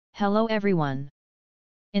Hello everyone.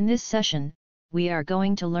 In this session, we are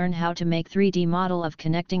going to learn how to make 3D model of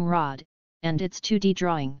connecting rod, and its 2D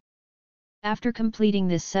drawing. After completing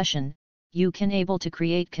this session, you can able to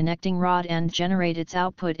create connecting rod and generate its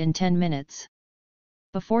output in 10 minutes.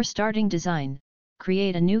 Before starting design,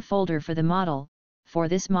 create a new folder for the model. For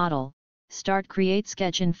this model, start create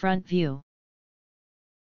sketch in front view.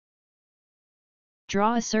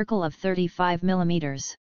 Draw a circle of 35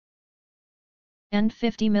 mm and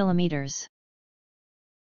 50 mm.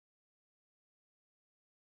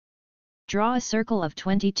 Draw a circle of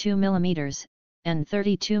 22 mm and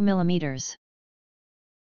 32 mm.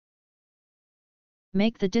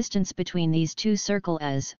 Make the distance between these two circles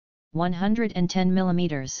as 110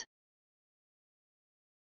 mm.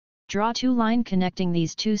 Draw two lines connecting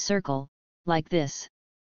these two circles, like this.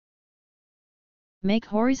 Make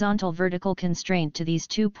horizontal vertical constraint to these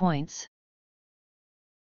 2 points.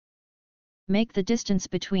 Make the distance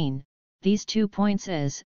between these 2 points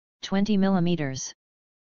as 20 mm.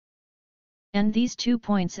 And these 2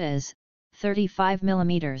 points as 35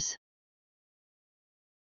 mm.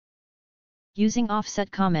 Using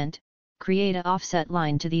offset comment, create an offset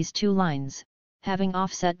line to these two lines, having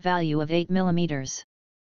offset value of 8 mm.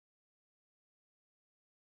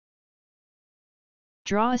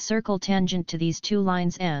 Draw a circle tangent to these two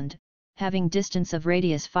lines and, having distance of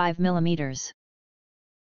radius 5 mm.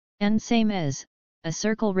 And same as, a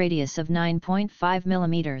circle radius of 9.5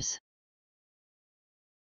 mm.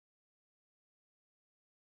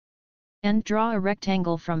 And draw a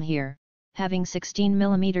rectangle from here, having 16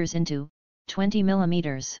 mm into 20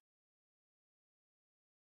 mm.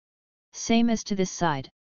 Same as to this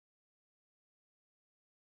side.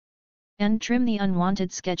 And trim the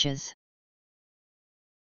unwanted sketches.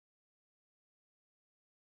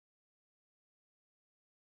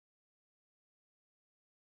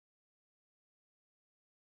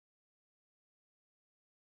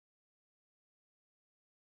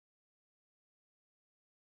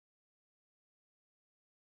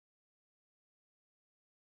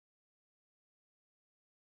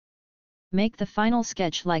 Make the final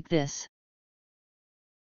sketch like this.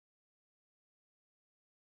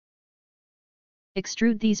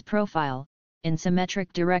 Extrude these profile, in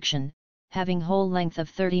symmetric direction, having hole length of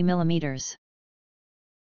 30 mm.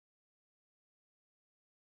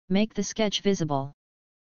 Make the sketch visible.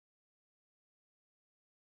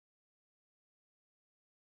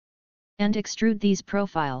 And extrude these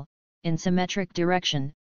profile, in symmetric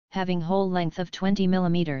direction, having hole length of 20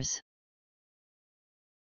 mm.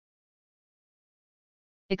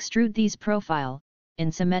 Extrude these profile, in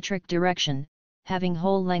symmetric direction, having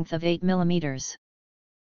hole length of 8 mm.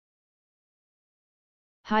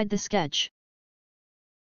 Hide the sketch.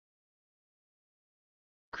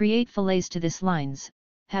 Create fillets to this lines,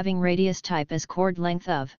 having radius type as chord length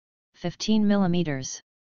of 15 mm.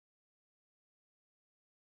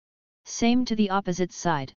 Same to the opposite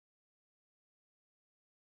side.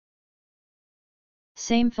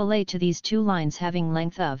 Same fillet to these two lines having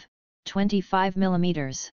length of 25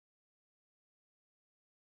 mm.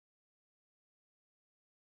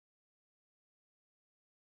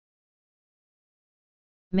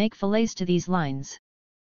 Make fillets to these lines.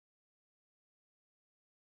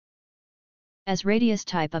 As radius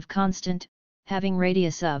type of constant, having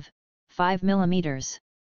radius of 5 mm.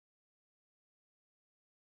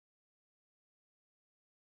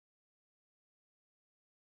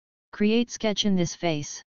 Create sketch in this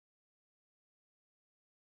face.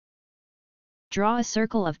 Draw a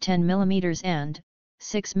circle of 10 mm and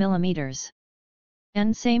 6 mm.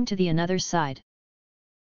 And same to the another side.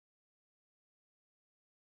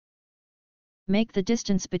 Make the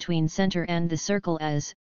distance between center and the circle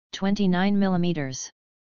as 29 mm.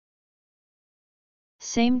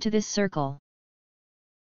 Same to this circle.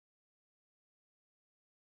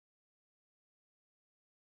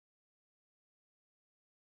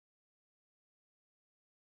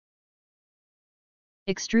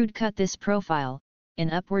 Extrude cut this profile, in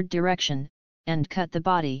upward direction, and cut the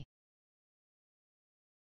body.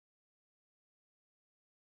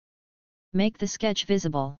 Make the sketch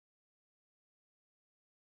visible.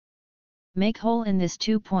 Make hole in this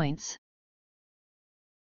 2 points.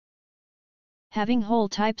 Having hole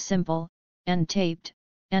type simple, and taped,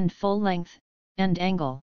 and full length, and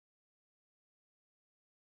angle.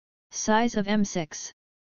 Size of M6.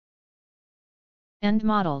 And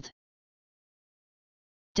modeled.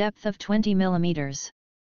 Depth of 20 mm.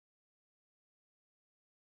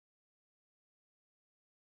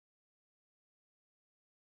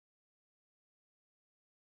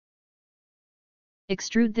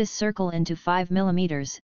 Extrude this circle into 5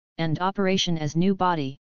 mm, and operation as new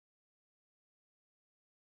body.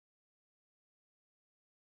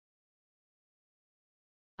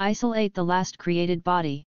 Isolate the last created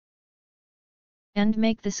body. And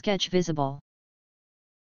make the sketch visible.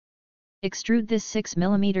 Extrude this 6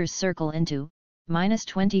 mm circle into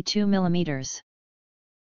 -22 mm.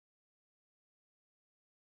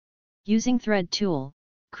 Using thread tool,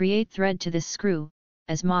 create thread to this screw,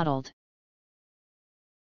 as modeled.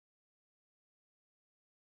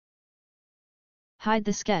 Hide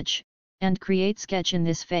the sketch, and create sketch in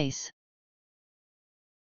this face.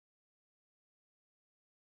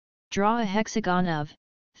 Draw a hexagon of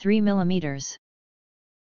 3 mm.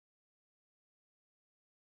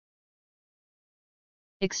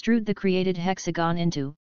 Extrude the created hexagon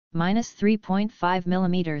into -3.5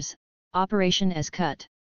 mm, operation as cut.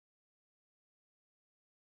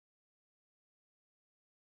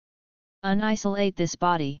 Unisolate this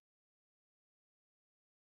body.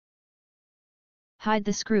 Hide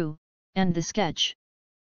the screw, and the sketch.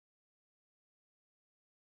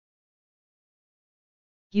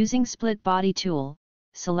 Using split body tool,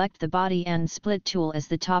 select the body and split tool as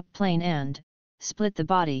the top plane and split the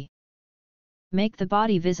body. Make the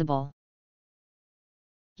body visible.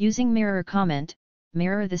 Using mirror comment,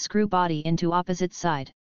 mirror the screw body into opposite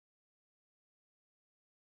side.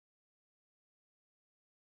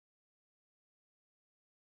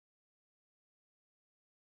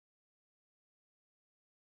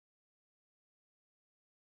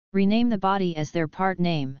 Rename the body as their part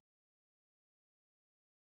name.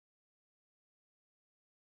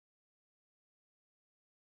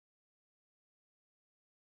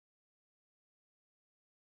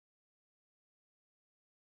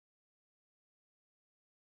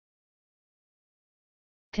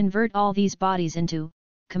 Convert all these bodies into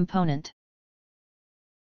component.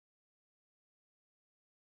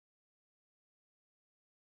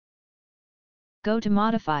 Go to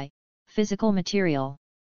Modify, Physical Material.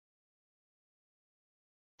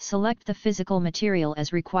 Select the physical material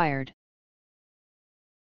as required.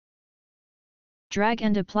 Drag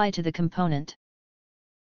and apply to the component.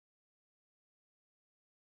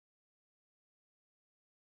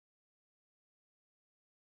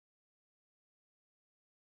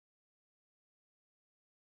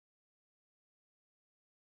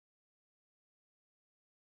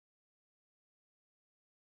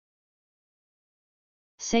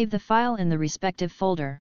 Save the file in the respective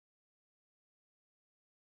folder.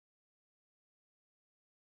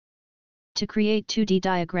 To create 2D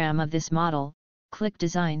diagram of this model, click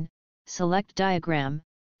Design, select Diagram,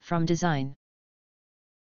 from Design.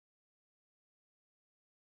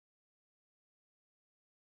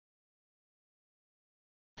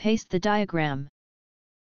 Paste the diagram.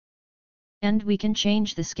 And we can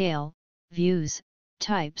change the scale, views,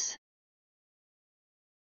 types.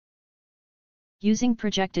 Using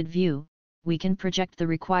Projected View, we can project the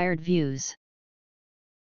required views.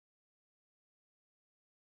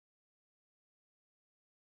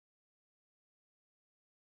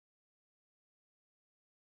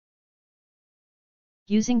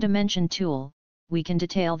 Using Dimension tool, we can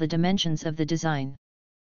detail the dimensions of the design.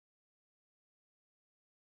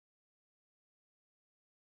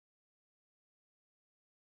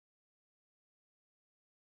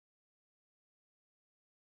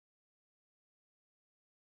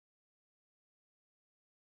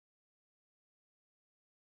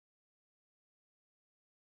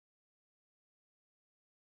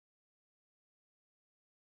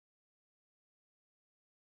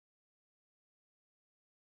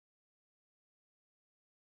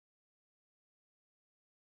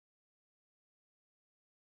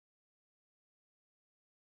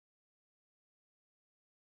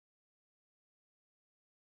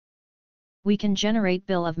 We can generate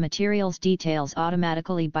bill of materials details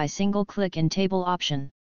automatically by single click in Table option.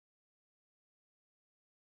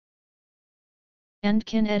 And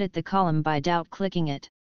can edit the column by clicking it.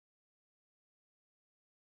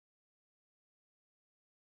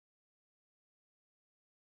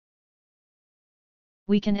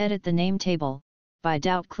 We can edit the name table by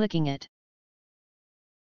clicking it.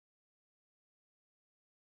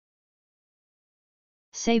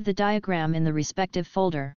 Save the diagram in the respective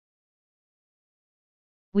folder.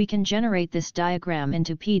 We can generate this diagram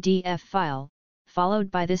into PDF file, followed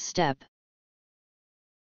by this step.